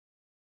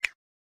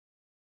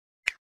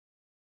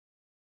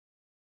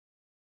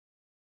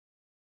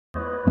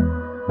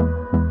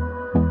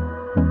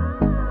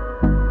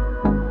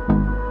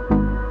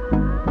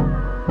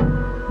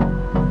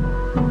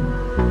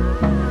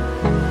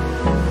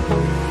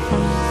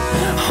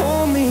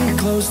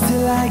close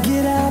till I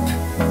get up.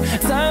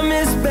 Time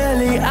is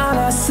barely on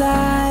our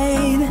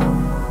side.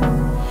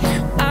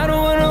 I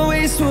don't wanna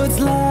waste what's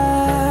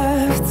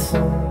left.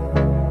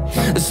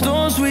 The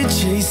storms we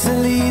chase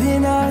are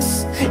leading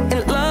us,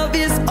 and love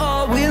is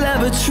all we'll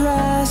ever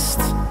trust.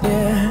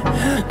 Yeah,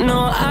 no,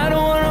 I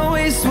don't wanna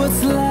waste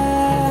what's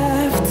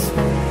left.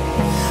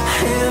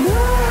 And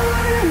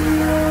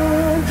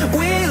on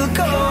we'll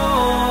go,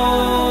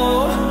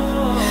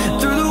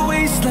 through the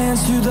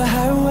wastelands, through the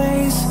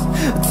highways,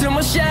 till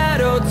my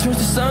shadow turns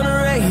to sun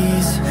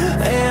rays.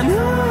 And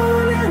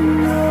on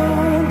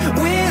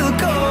we'll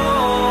go,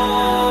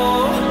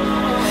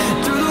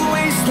 through the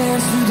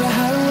wastelands, through the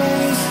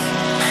highways,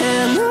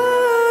 and on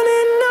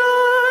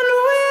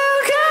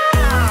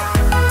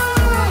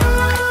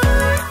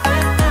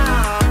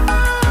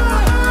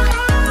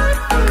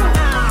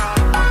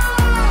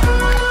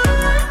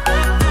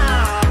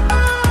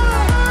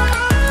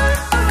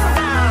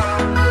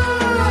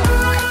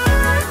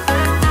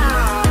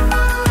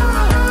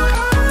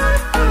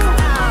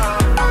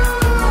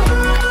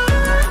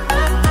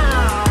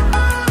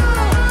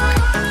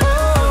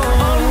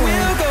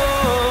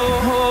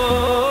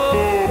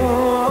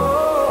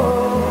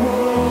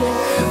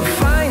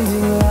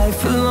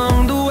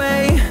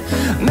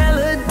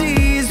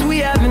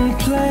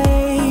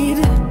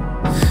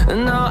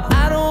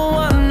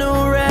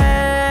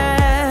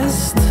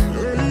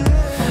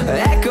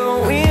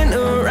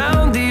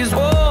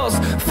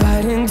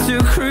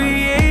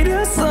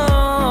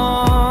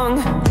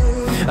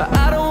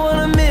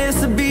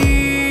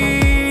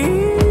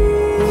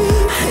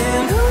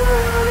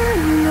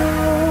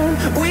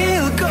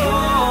we'll go.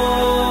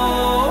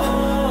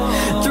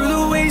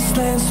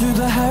 Through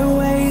the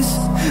highways,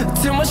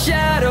 till my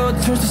shadow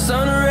turns to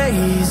sun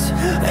rays.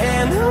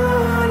 And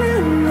on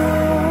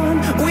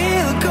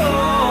we'll go,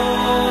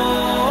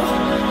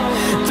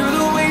 through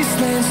the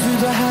wastelands, through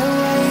the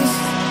highways,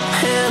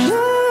 and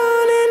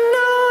on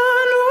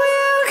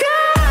we'll go.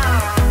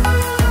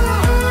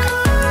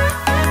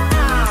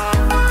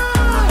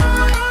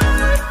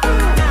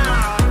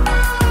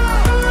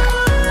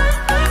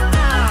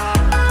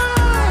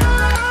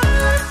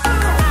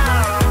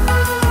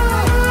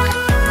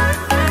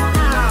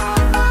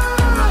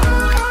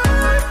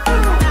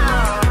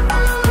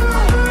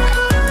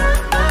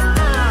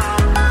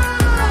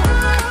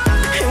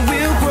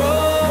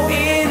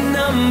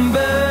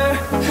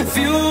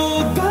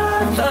 Fueled by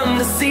them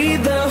to see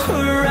the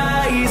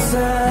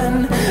horizon,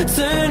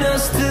 turn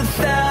us to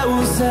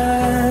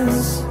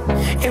thousands,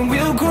 and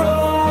we'll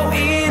grow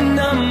in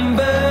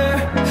number.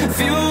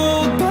 Fueled